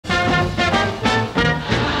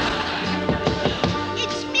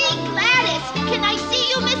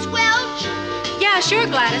Sure,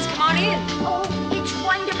 Gladys. Come on in. Oh, it's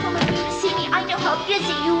wonderful of you to see me. I know how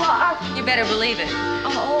busy you are. You better believe it.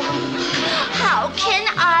 Oh, how can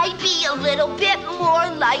I be a little bit more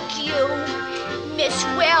like you, Miss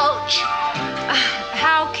Welch?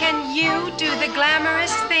 How can you do the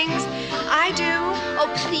glamorous things I do? Oh,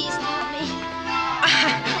 please, Mommy.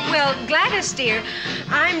 Well, Gladys, dear,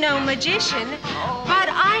 I'm no magician, but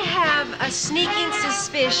I have a sneaking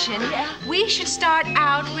suspicion we should start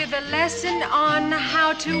out with a lesson on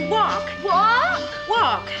how to walk. Walk?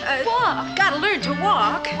 Walk. Walk. Gotta learn to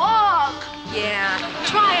walk. Walk. Yeah.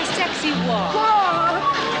 Try a sexy walk. Walk.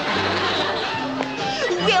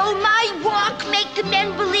 Will my walk make the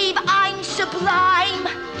men believe I'm sublime,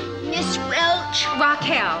 Miss Welch?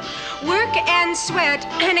 Raquel, work and sweat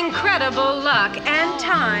and incredible luck and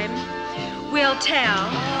time will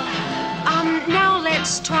tell. Now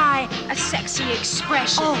let's try a sexy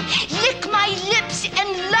expression. Oh, lick my lips and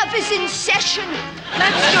love is in session.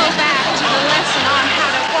 Let's go back to the lesson on how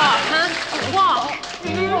to walk, huh? Walk.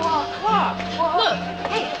 Walk. Look,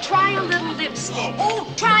 hey, try a little lipstick. Oh,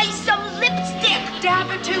 try some lipstick. Dab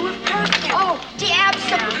or two of perfume. Oh, dab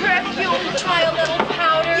some perfume. Try a little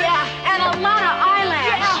powder. Yeah. And a lot of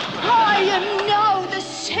eyelash. Yeah. I am now the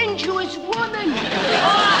sensuous woman.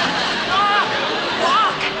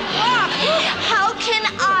 How can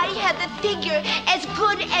I have a figure as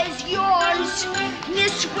good as yours,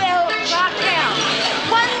 Miss Welch? Raquel.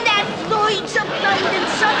 One that floats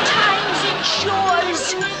abundance, sometimes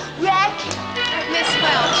ensures. Miss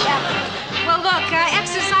Welch. Well, look,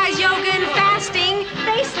 exercise, yoga, and fasting,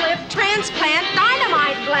 facelift, transplant,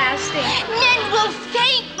 dynamite blasting. Men will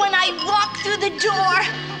faint when I walk through the door.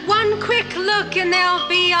 One quick look and they'll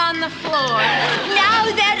be on the floor. Now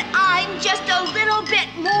that I'm just a little bit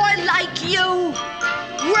more like you,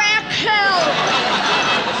 Raquel.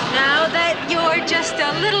 Now that you're just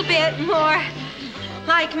a little bit more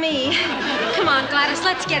like me. Come on, Gladys,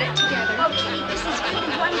 let's get it together. Okay, this is really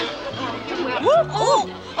wonderful.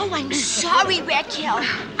 Oh, I'm sorry, Raquel.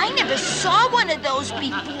 I never saw one of those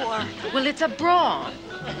before. Well, it's a bra.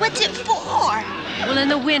 What's it for? Well, in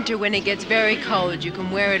the winter when it gets very cold, you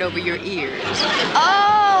can wear it over your ears.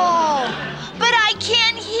 Oh, but I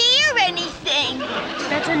can't hear anything.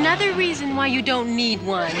 That's another reason why you don't need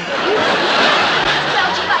one. Well,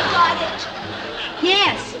 if I got it.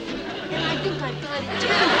 Yes. And I think I got it,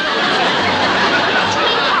 too.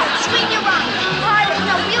 Sweetheart, swing your arms.